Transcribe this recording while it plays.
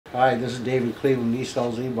Hi, this is David Cleveland, he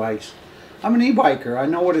sells e-bikes. I'm an e-biker. I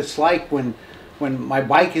know what it's like when my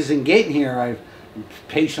bike isn't getting here. I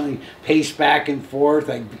patiently pace back and forth.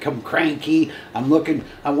 I become cranky. I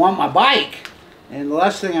want my bike. And the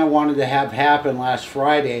last thing I wanted to have happen last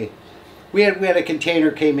Friday, we had a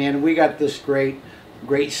container came in, and we got this great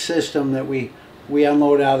system that we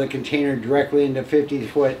unload out of the container directly into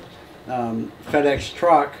 50-foot FedEx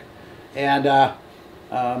truck. And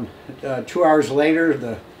 2 hours later,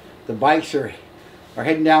 the bikes are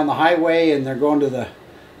heading down the highway, and they're going to the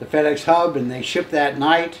FedEx hub, and they ship that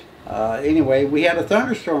night. Anyway, we had a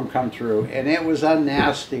thunderstorm come through, and it was a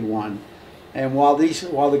nasty one. And while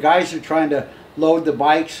the guys are trying to load the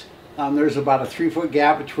bikes, there's about a 3-foot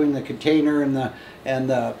gap between the container and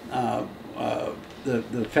the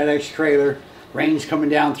FedEx trailer. Rain's coming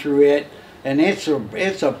down through it, and it's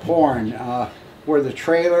a pouring. Where the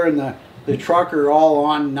trailer and the truck are all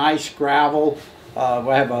on nice gravel. We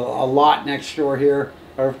have a lot next door here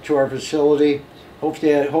to our facility.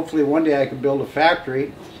 Hopefully one day I can build a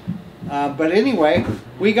factory. But anyway,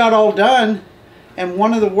 we got all done, and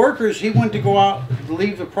one of the workers, he went to go out to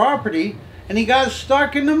leave the property, and he got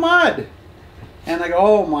stuck in the mud. And I go,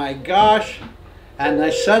 oh my gosh. And I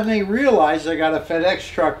suddenly realized I got a FedEx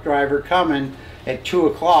truck driver coming at 2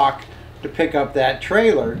 o'clock to pick up that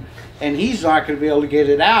trailer, and he's not going to be able to get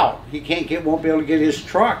it out. Won't be able to get his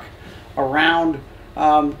truck around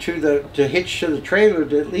to hitch to the trailer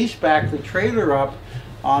to at least back the trailer up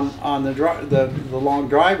on the long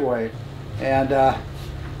driveway. And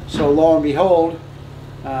so lo and behold,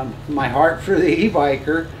 my heart for the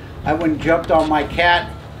e-biker, I went and jumped on my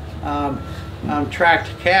cat,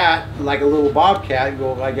 tracked cat like a little bobcat.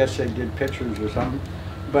 Well, I guess they did pictures or something,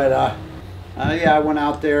 but yeah, I went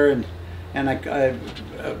out there and I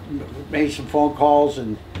made some phone calls,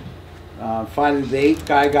 and finally the 8th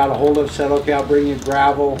guy got a hold of, said, okay, I'll bring you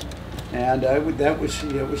gravel. And it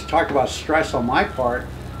was talk about stress on my part.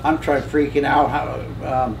 I'm freaking out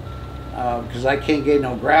because I can't get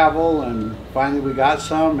no gravel, and finally we got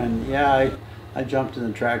some, and yeah, I jumped in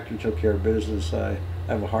the tractor, took care of business. I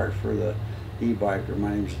have a heart for the e-biker.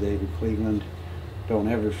 My name's David Cleveland. Don't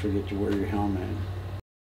ever forget to wear your helmet.